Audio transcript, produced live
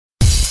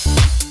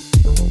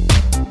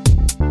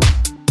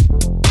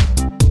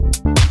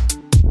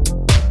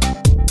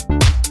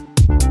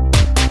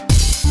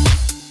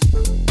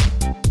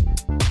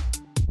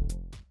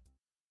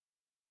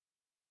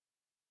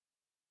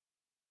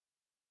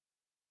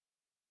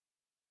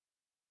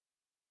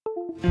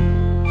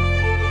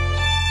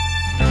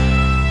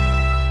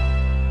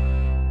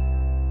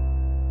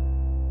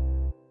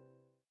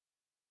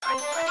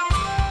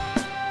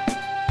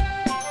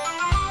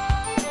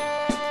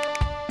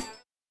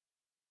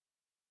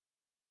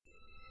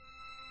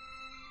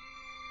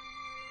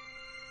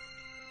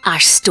Our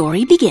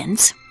story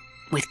begins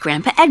with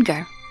Grandpa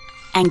Edgar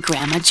and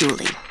Grandma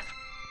Julie.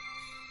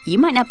 You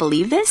might not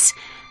believe this,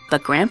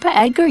 but Grandpa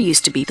Edgar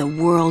used to be the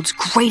world's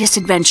greatest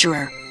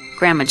adventurer.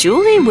 Grandma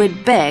Julie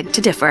would beg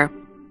to differ.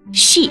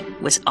 She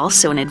was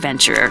also an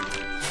adventurer.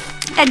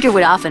 Edgar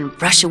would often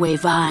brush away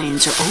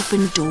vines or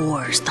open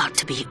doors thought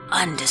to be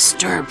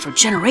undisturbed for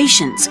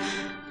generations,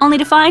 only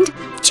to find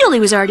Julie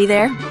was already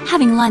there,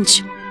 having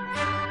lunch.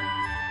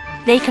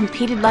 They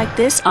competed like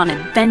this on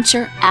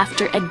adventure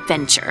after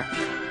adventure.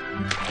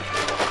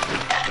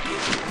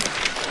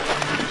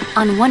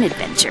 On one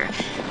adventure,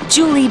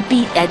 Julie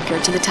beat Edgar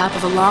to the top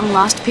of a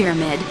long-lost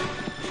pyramid.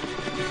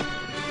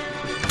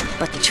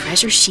 But the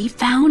treasure she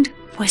found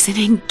was an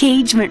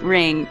engagement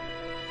ring.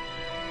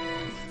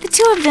 The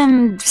two of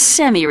them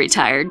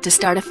semi-retired to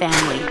start a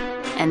family,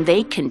 and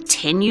they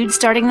continued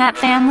starting that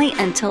family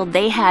until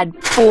they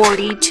had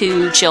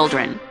 42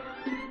 children.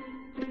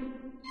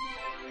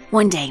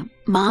 One day,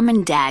 Mom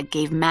and Dad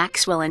gave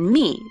Maxwell and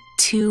me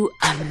two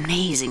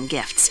amazing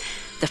gifts.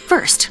 The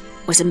first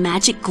was a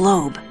magic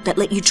globe that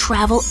let you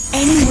travel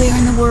anywhere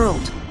in the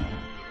world.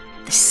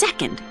 The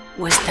second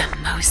was the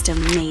most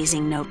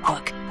amazing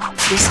notebook.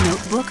 This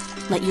notebook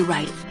let you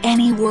write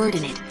any word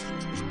in it,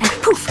 and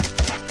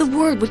poof, the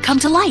word would come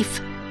to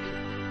life.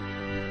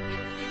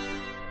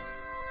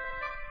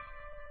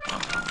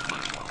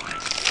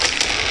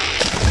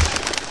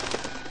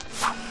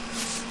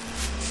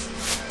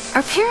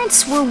 Our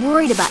parents were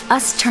worried about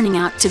us turning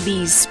out to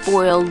be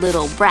spoiled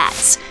little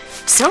brats,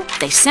 so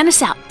they sent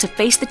us out to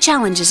face the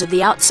challenges of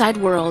the outside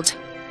world.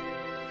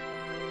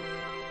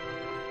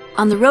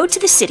 On the road to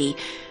the city,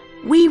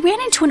 we ran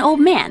into an old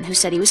man who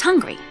said he was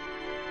hungry.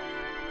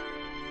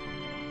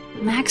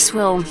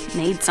 Maxwell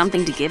made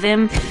something to give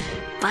him,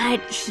 but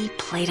he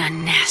played a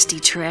nasty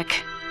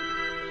trick.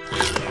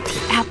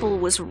 The apple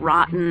was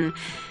rotten.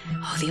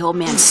 Oh, the old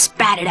man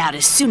spat it out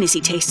as soon as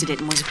he tasted it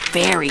and was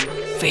very,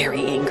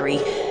 very angry.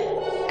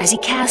 As he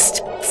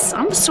cast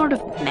some sort of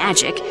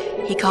magic,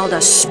 he called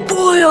us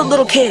spoiled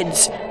little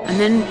kids and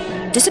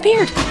then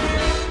disappeared.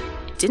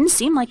 It didn't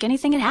seem like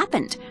anything had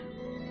happened.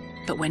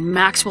 But when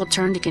Maxwell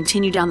turned to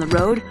continue down the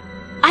road,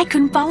 I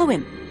couldn't follow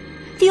him.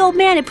 The old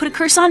man had put a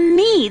curse on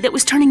me that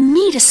was turning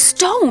me to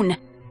stone.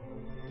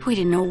 We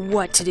didn't know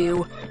what to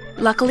do.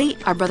 Luckily,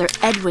 our brother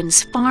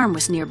Edwin's farm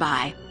was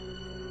nearby.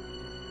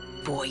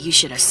 Boy, you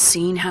should have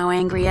seen how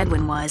angry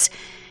Edwin was.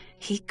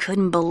 He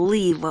couldn't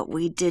believe what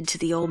we did to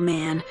the old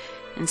man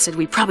and said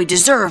we probably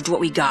deserved what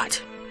we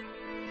got.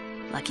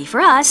 Lucky for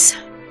us,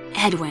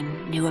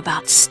 Edwin knew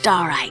about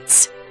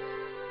starites.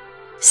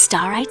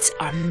 Starites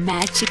are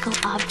magical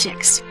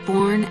objects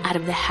born out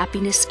of the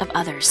happiness of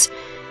others.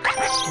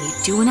 When you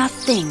do enough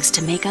things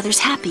to make others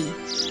happy,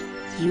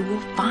 you will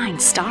find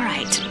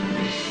starite.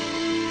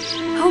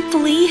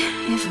 Hopefully,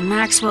 if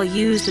Maxwell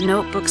used the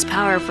notebook's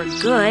power for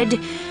good,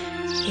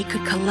 he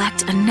could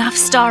collect enough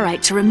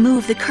starite to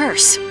remove the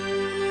curse.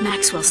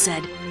 Maxwell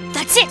said,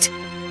 "That's it!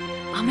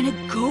 I'm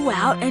gonna go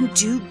out and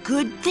do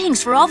good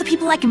things for all the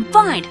people I can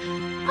find.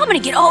 I'm gonna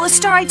get all the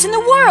starites in the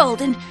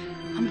world, and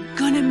I'm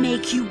gonna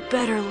make you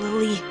better,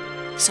 Lily."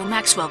 So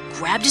Maxwell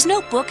grabbed his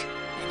notebook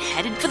and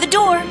headed for the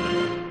door.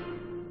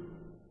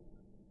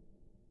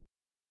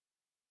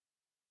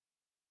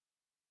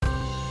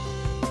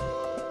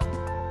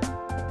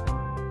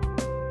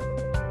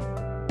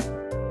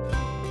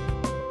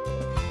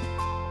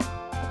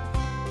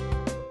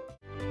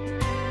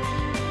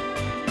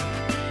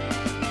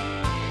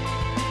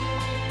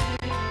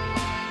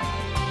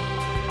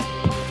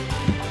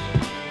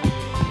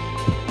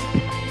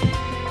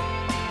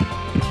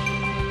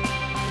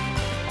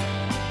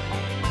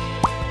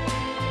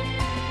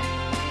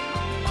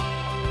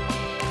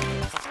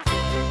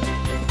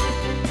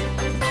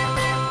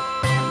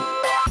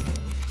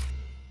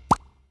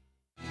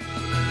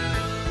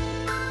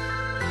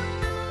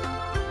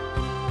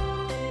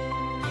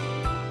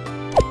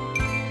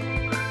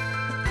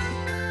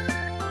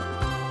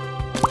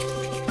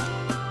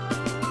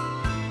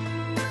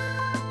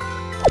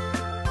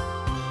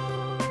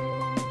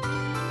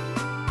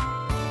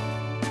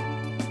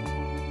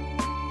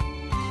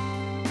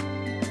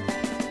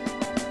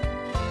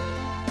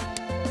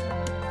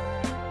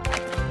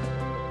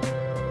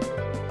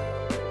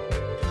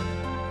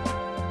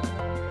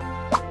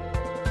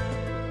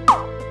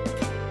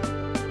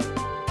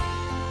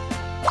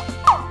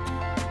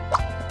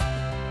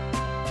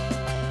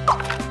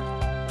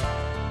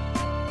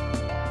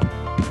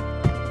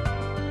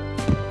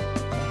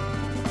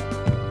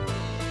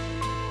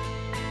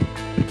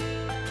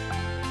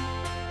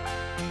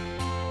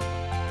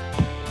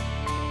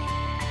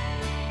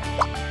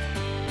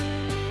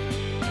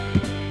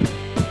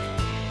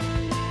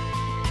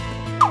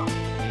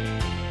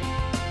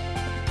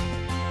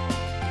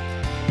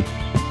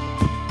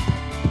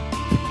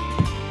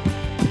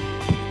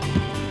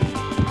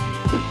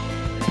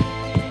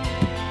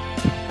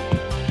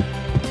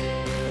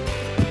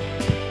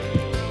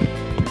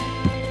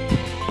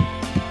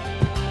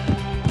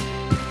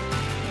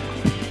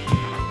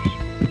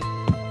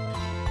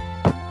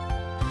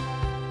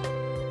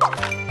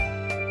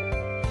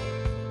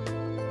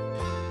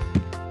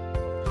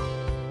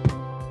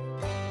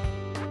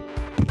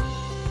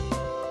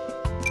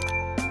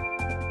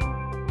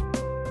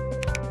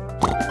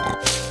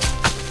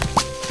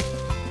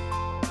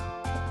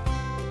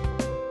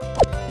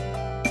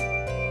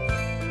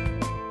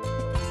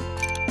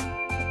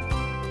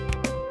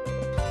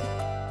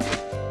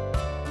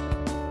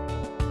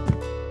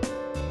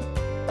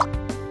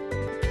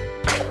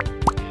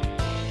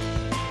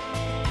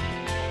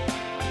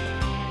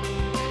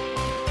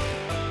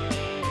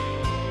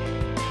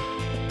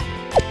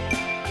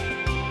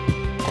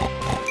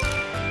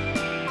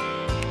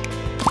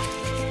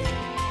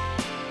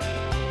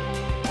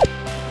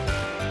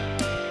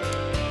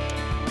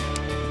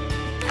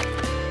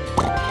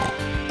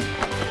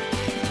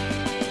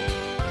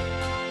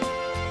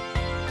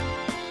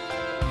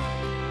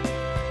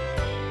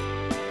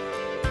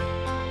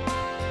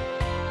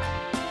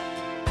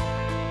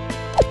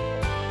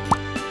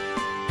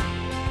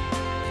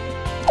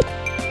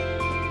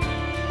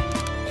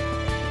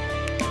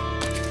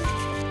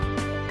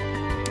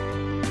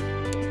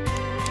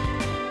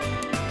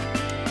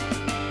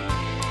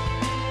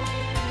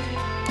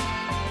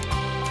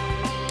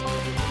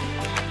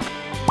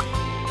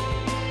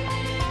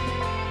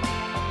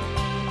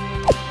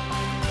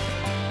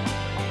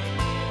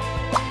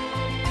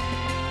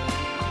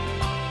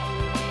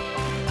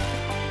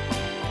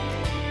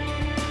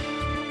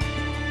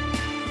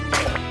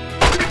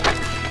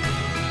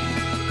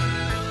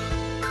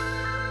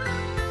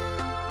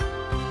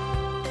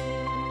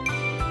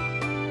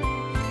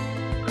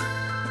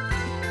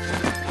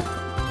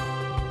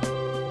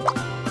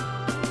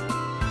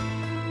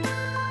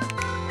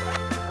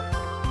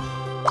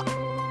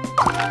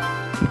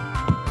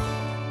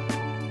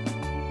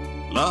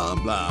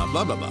 blah,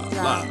 blah, blah, blah,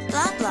 Blah,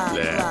 blah, blah,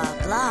 blah,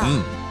 blah.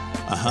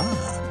 Aha.